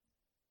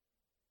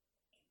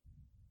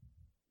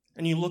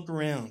 And you look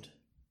around.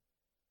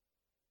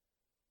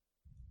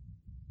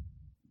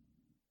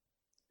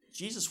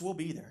 Jesus will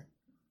be there.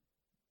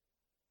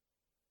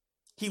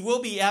 He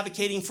will be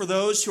advocating for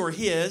those who are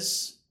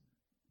his,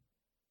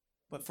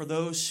 but for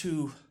those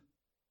who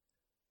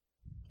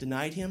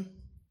denied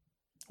him,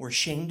 were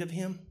ashamed of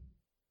him,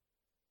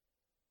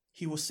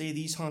 he will say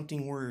these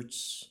haunting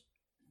words,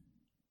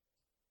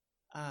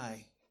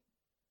 "I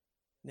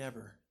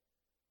never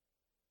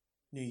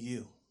knew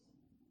you."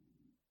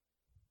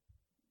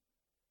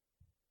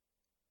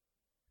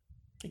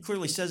 He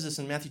clearly says this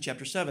in Matthew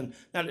chapter 7.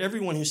 "Not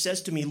everyone who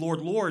says to me,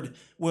 'Lord, Lord,'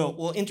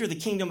 will enter the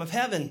kingdom of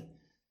heaven,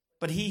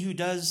 but he who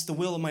does the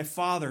will of my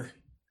Father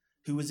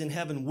who is in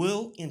heaven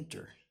will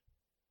enter.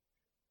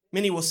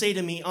 Many will say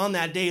to me on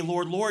that day,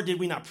 'Lord, Lord, did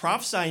we not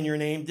prophesy in your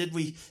name? Did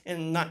we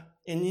and not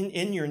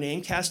in your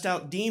name cast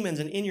out demons,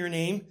 and in your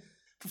name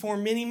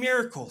perform many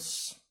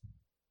miracles?'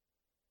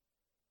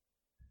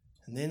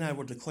 And then I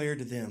will declare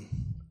to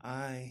them,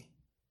 I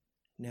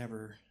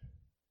never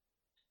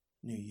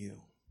knew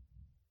you.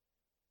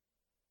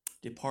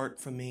 Depart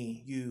from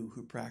me, you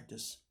who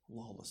practice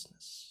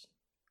lawlessness.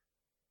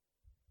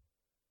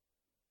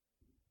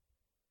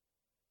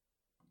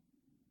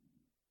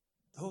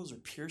 Those are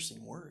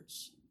piercing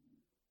words.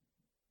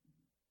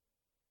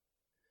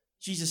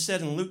 Jesus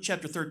said in Luke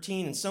chapter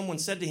 13, and someone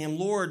said to him,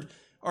 Lord,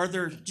 are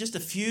there just a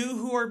few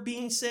who are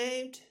being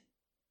saved?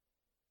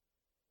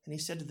 And he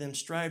said to them,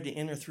 strive to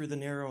enter through the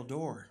narrow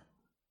door.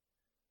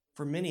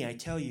 For many, I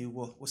tell you,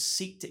 will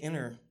seek to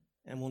enter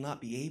and will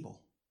not be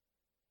able.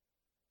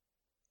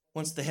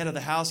 Once the head of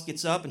the house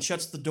gets up and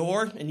shuts the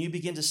door, and you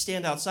begin to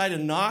stand outside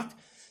and knock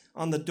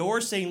on the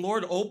door, saying,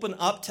 Lord, open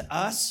up to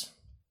us,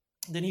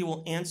 then he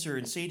will answer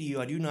and say to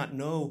you, I do not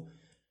know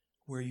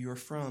where you are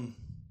from.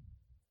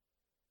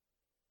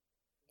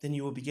 Then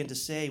you will begin to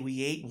say,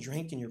 we ate and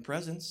drank in your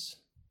presence.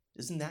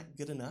 Isn't that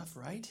good enough,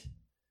 right?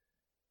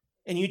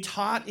 And you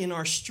taught in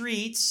our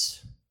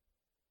streets.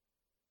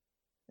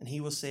 And he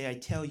will say, I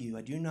tell you,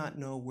 I do not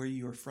know where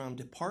you are from.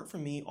 Depart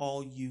from me,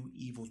 all you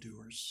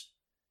evildoers.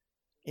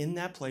 In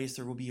that place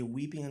there will be a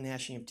weeping and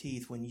gnashing of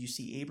teeth when you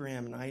see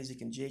Abraham and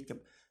Isaac and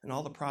Jacob and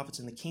all the prophets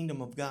in the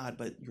kingdom of God,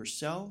 but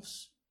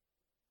yourselves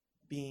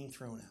being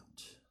thrown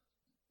out.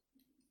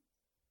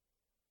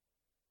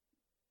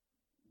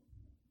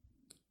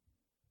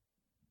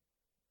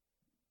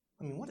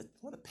 I mean,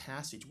 what a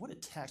passage, what a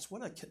text,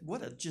 what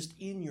a just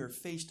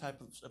in-your-face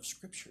type of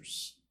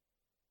scriptures.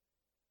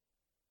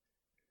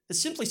 It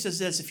simply says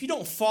this, if you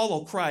don't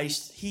follow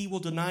Christ, he will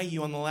deny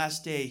you on the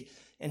last day,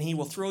 and he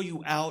will throw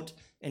you out,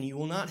 and you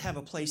will not have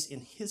a place in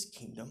his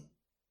kingdom.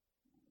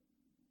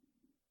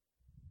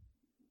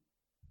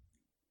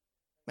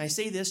 May I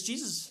say this?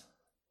 Jesus,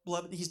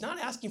 beloved, he's not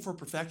asking for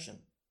perfection.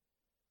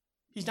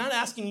 He's not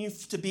asking you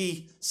to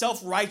be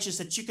self-righteous,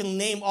 that you can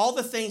name all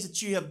the things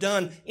that you have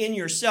done in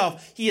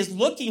yourself. He is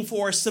looking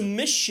for a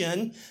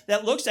submission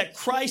that looks at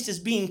Christ as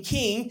being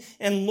King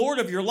and Lord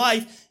of your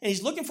life, and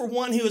he's looking for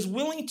one who is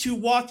willing to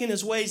walk in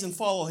his ways and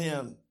follow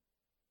him.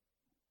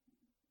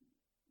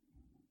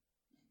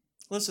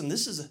 Listen,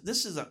 this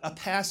is a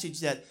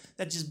passage that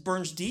just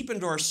burns deep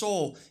into our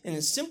soul, and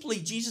it's simply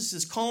Jesus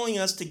is calling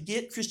us to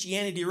get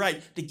Christianity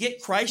right, to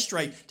get Christ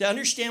right, to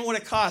understand what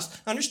it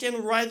costs, understand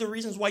the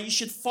reasons why you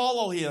should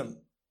follow him.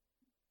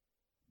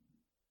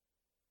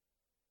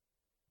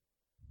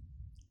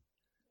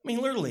 I mean,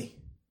 literally,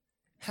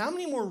 how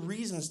many more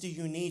reasons do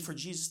you need for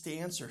Jesus to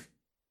answer?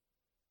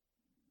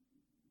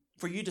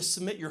 For you to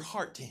submit your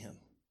heart to him?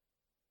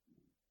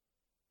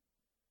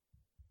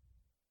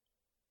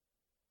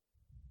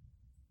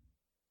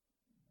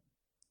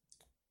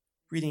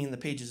 Reading in the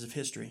pages of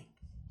history.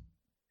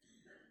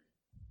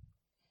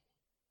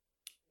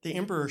 The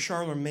Emperor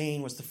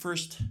Charlemagne was the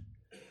first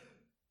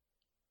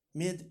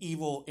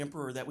medieval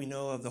emperor that we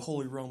know of the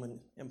Holy Roman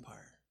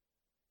Empire.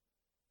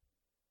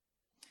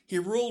 He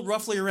ruled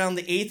roughly around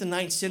the 8th and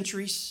 9th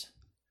centuries.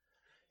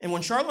 And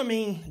when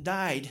Charlemagne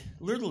died,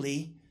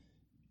 literally,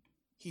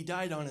 he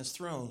died on his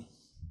throne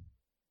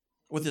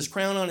with his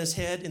crown on his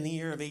head in the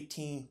year of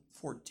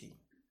 1814.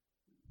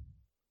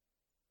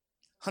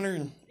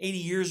 180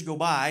 years go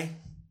by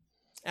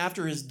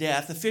after his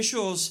death.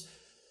 Officials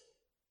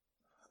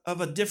of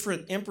a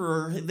different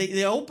emperor,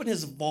 they open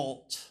his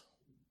vault.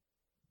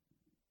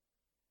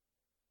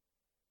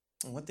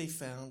 And what they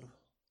found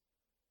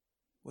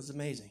was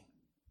amazing.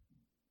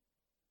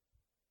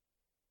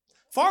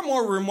 Far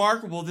more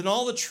remarkable than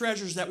all the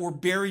treasures that were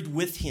buried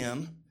with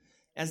him,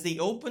 as they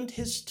opened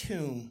his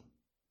tomb,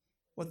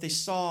 what they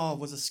saw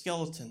was a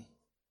skeleton.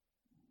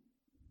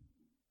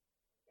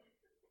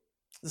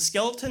 The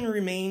skeleton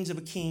remains of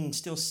a king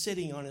still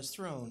sitting on his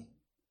throne.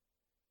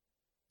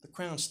 The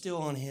crown still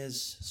on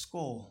his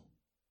skull.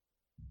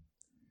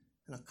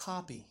 And a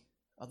copy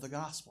of the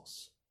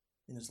Gospels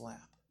in his lap.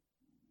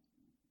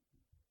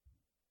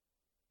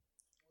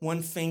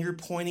 One finger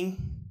pointing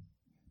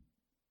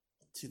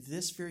to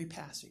this very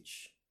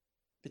passage,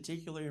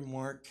 particularly in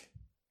Mark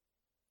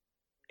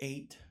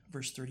 8,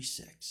 verse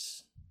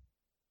 36,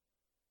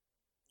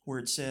 where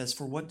it says,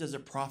 "For what does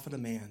it profit a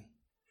man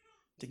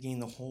to gain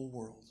the whole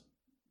world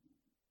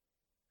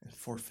and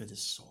forfeit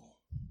his soul?"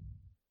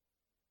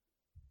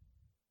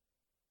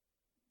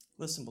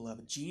 Listen,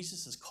 beloved,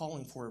 Jesus is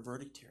calling for a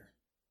verdict here.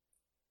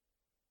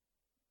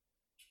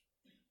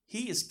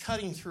 He is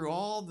cutting through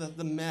all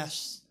the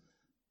mess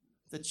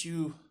that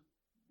you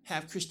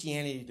have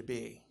Christianity to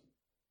be.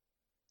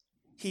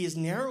 He has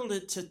narrowed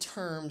it to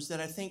terms that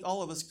I think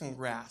all of us can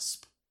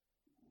grasp.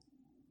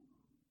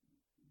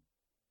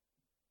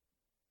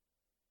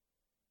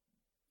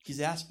 He's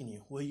asking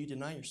you, will you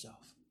deny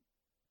yourself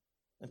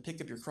and pick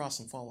up your cross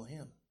and follow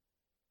him?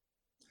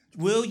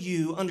 Will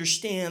you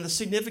understand the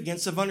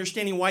significance of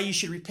understanding why you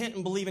should repent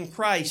and believe in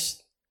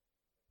Christ?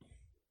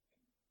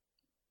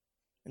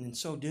 And in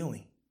so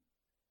doing,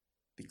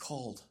 be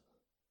called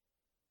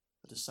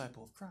a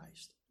disciple of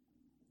Christ.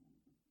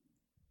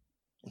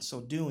 In so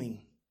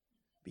doing,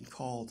 be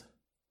called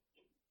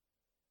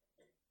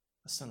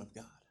a son of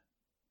God.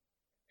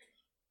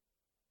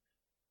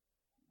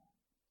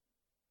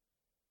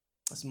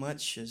 as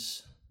much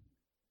as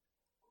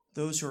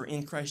those who are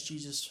in Christ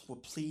Jesus will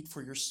plead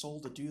for your soul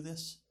to do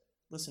this,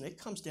 listen, it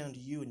comes down to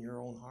you and your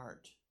own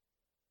heart.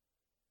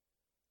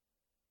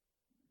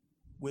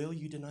 Will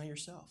you deny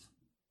yourself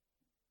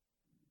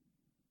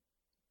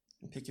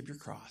and pick up your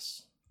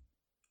cross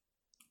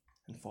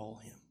and follow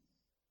him?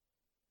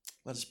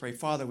 Let us pray.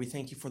 Father, we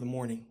thank you for the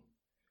morning.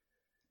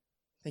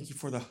 Thank you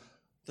for the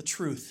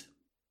truth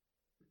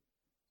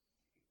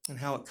and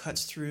how it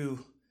cuts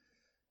through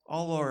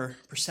all our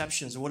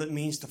perceptions of what it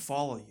means to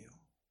follow you.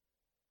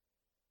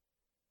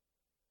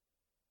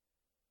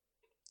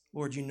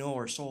 Lord, you know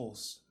our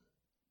souls.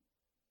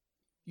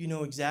 You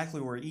know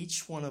exactly where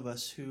each one of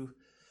us who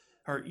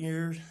are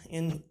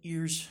in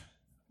ear's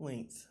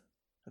length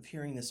of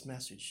hearing this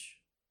message.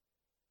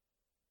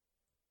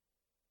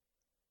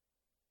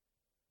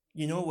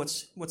 You know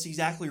what's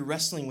exactly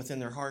wrestling within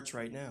their hearts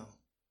right now.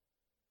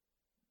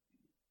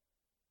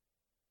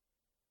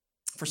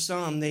 For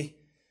some, they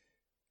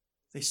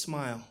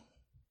smile.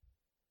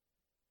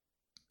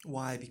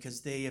 Why?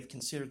 Because they have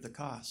considered the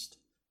cost,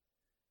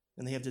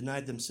 and they have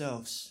denied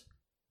themselves,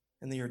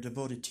 and they are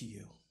devoted to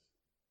you.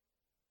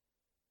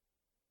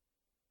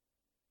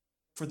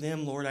 For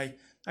them, Lord, I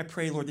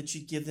pray, Lord, that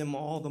you give them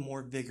all the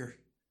more vigor,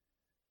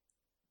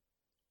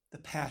 the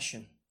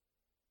passion,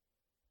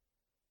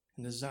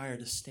 and desire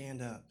to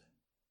stand up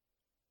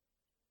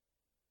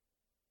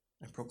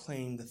and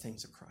proclaim the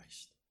things of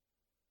Christ.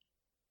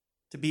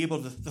 To be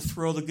able to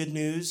throw the good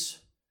news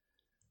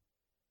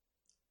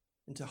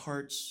into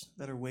hearts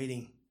that are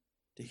waiting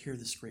to hear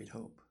this great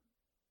hope.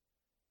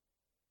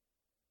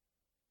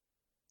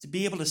 To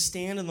be able to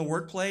stand in the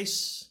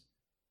workplace,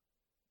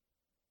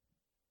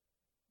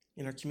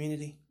 in our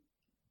community,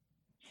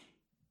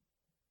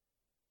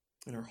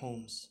 in our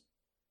homes,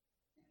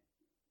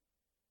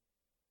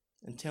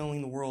 and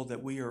telling the world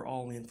that we are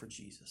all in for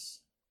Jesus.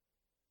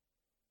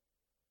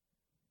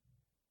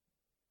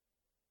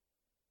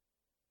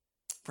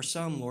 For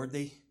some, Lord,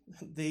 they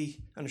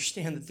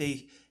understand that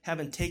they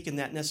haven't taken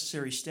that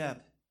necessary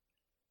step.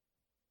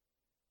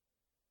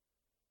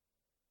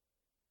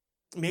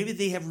 Maybe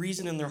they have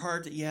reason in their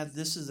heart that, yeah,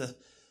 this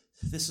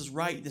is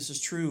right, this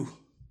is true.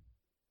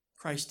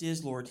 Christ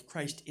is Lord,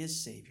 Christ is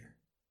Savior.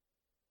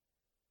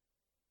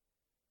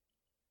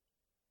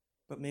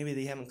 But maybe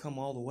they haven't come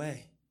all the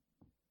way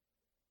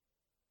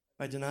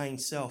by denying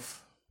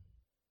self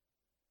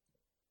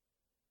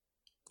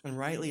and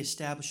rightly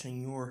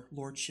establishing your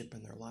lordship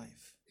in their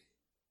life.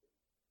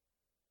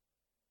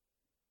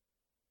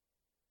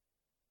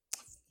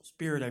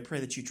 Spirit, I pray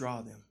that you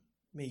draw them.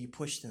 May you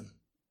push them.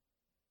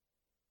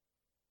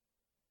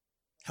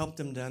 Help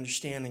them to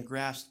understand and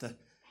grasp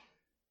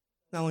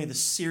not only the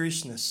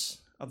seriousness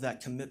of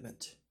that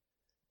commitment,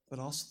 but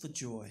also the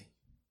joy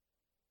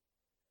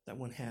that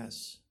one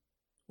has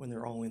when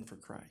they're all in for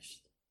Christ.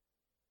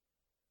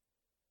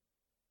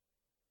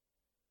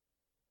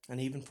 And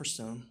even for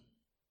some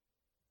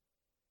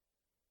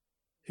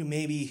who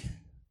maybe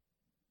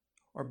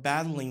are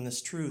battling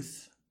this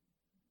truth,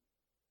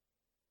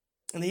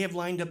 and they have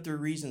lined up their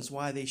reasons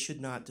why they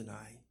should not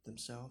deny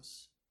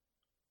themselves,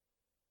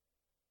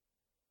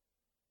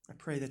 I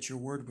pray that your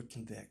word would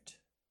convict.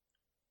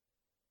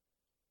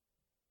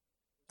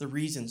 The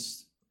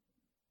reasons,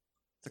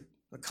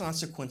 the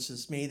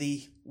consequences, may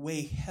they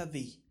weigh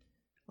heavy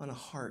on a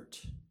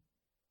heart.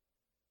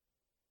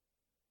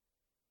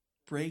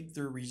 Break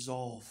their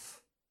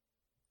resolve.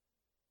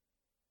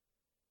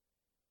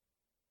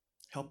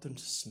 Help them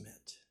to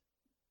submit.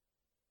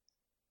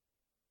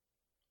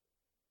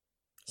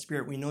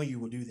 Spirit, we know you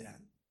will do that.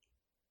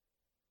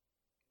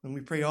 And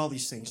we pray all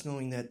these things,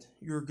 knowing that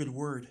your good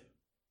word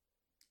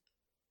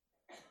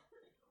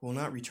will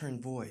not return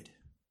void.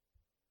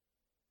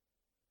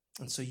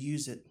 And so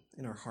use it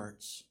in our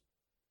hearts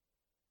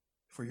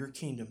for your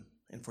kingdom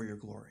and for your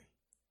glory.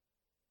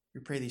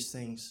 We pray these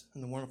things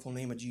in the wonderful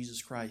name of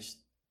Jesus Christ,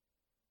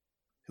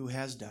 who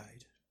has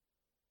died,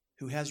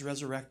 who has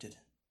resurrected,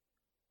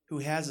 who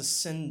has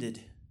ascended,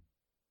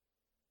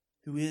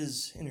 who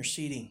is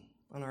interceding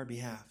on our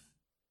behalf,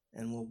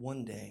 and will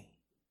one day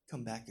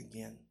come back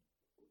again.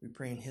 We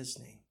pray in his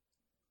name.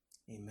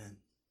 Amen.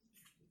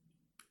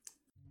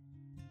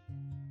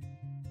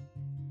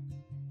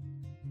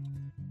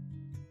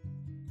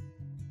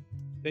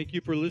 Thank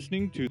you for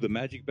listening to the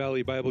Magic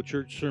Valley Bible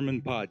Church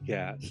Sermon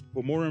Podcast.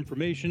 For more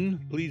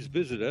information, please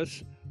visit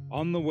us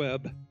on the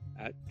web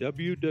at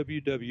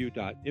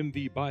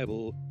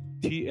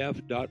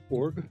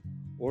www.mvbibletf.org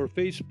or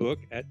Facebook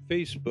at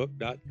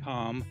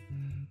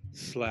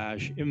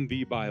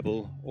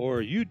facebook.com/mvbible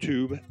or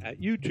YouTube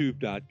at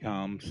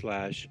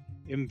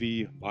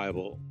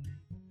youtube.com/mvbible.